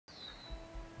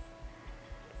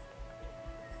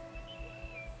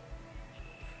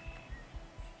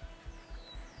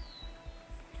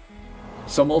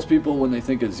So most people, when they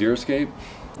think of Xeriscape,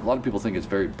 a lot of people think it's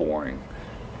very boring.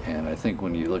 And I think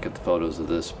when you look at the photos of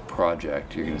this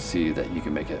project, you're going to see that you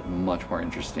can make it much more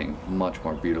interesting, much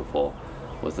more beautiful,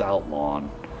 without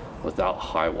lawn, without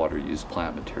high water use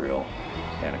plant material,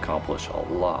 and accomplish a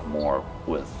lot more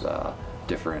with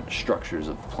different structures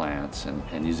of plants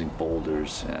and using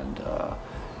boulders and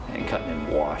cutting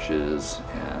in washes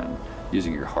and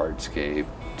using your hardscape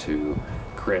to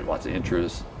create lots of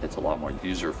interest. It's a lot more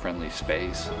user-friendly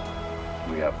space.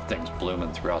 We have things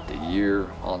blooming throughout the year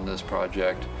on this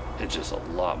project. It's just a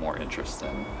lot more interest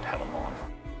than having lawn.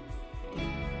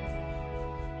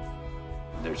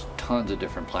 There's tons of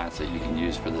different plants that you can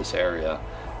use for this area.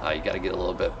 You got to get a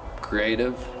little bit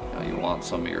creative. You want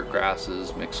some of your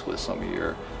grasses mixed with some of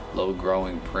your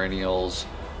low-growing perennials,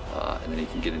 and then you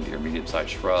can get into your medium-sized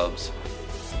shrubs.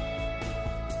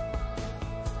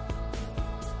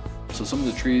 So some of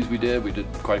the trees we did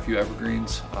quite a few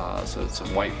evergreens. So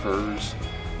some white firs,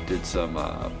 did some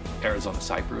Arizona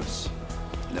cypress,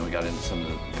 and then we got into some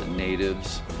of the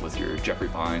natives with your Jeffrey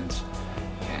pines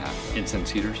and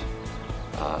incense cedars.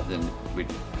 Then we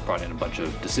brought in a bunch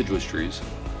of deciduous trees,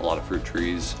 a lot of fruit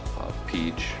trees,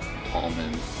 peach,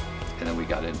 almond, and then we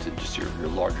got into just your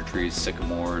larger trees,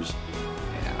 sycamores,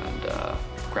 and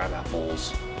crab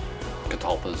apples,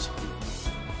 catalpas.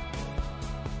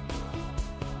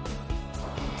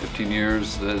 15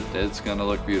 years, it's going to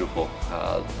look beautiful.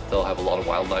 They'll have a lot of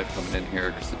wildlife coming in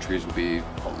here because the trees will be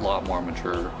a lot more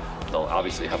mature. They'll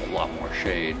obviously have a lot more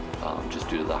shade just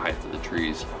due to the height of the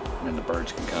trees, and then the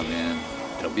birds can come in.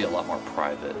 It'll be a lot more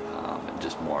private and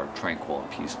just more tranquil and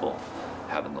peaceful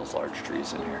having those large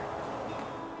trees in here.